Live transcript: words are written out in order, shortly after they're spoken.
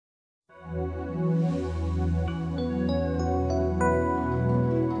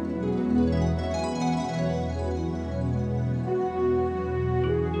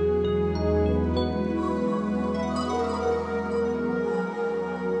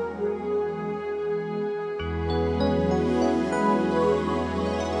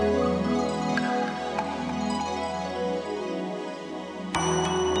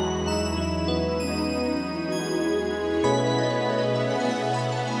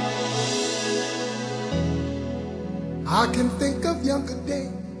I can think of younger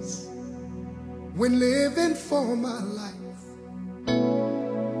days when living for my life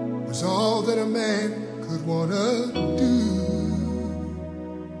was all that a man could wanna do.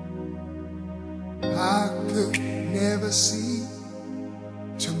 I could never see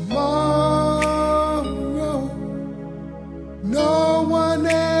tomorrow. No one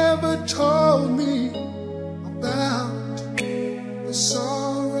ever told me about the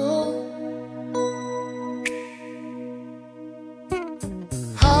sorrow.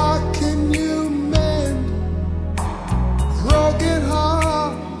 How can you mend broken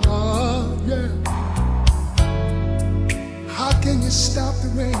heart? Yeah. How can you stop the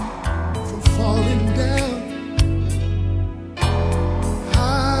rain from falling down?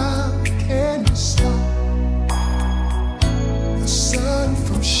 How can you stop the sun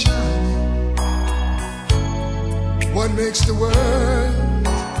from shining? What makes the world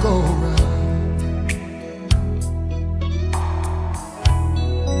go round?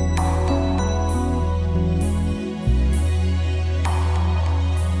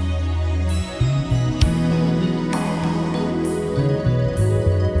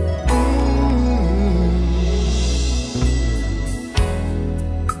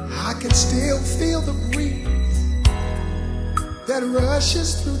 I can still feel the breeze that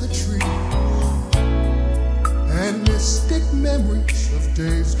rushes through the trees, and mystic memories of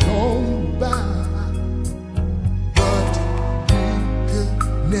days gone by. But we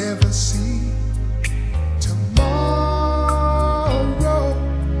could never see tomorrow.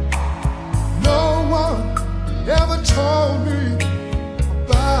 No one ever told me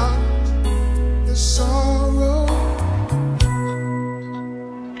about the sorrow.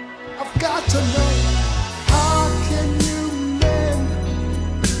 I've got to know, how can you mend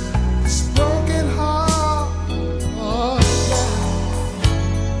this broken heart?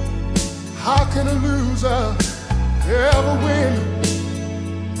 How can a loser ever win?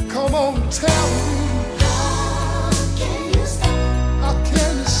 Come on, tell me. How can you stop How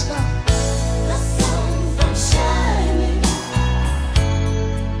can you stop the sun from shining?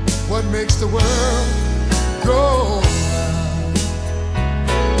 what makes the world go round?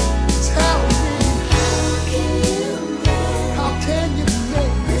 Tell me, How can you mend how can you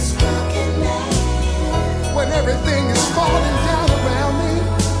make this broken man? when everything is falling down around me?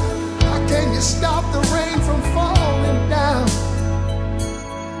 How can you stop the rain from falling down?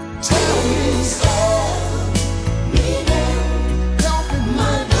 Tell me, help me,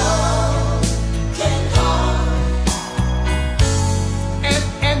 My broken heart.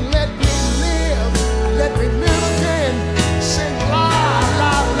 and let me live again. Sing la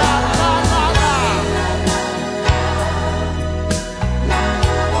la la la la la.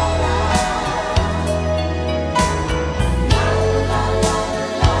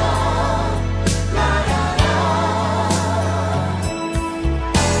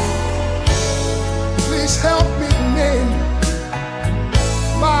 Please help me mend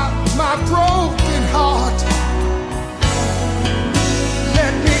my broken heart.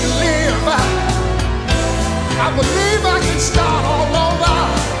 Let me live. I believe I can start all over.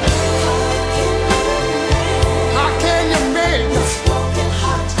 How can you mend? Broken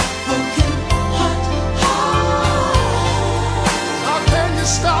heart, broken heart, heart. How can you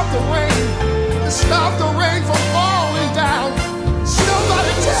stop the rain? Stop the rain from falling down.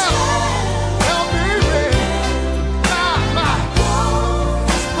 Somebody tell me.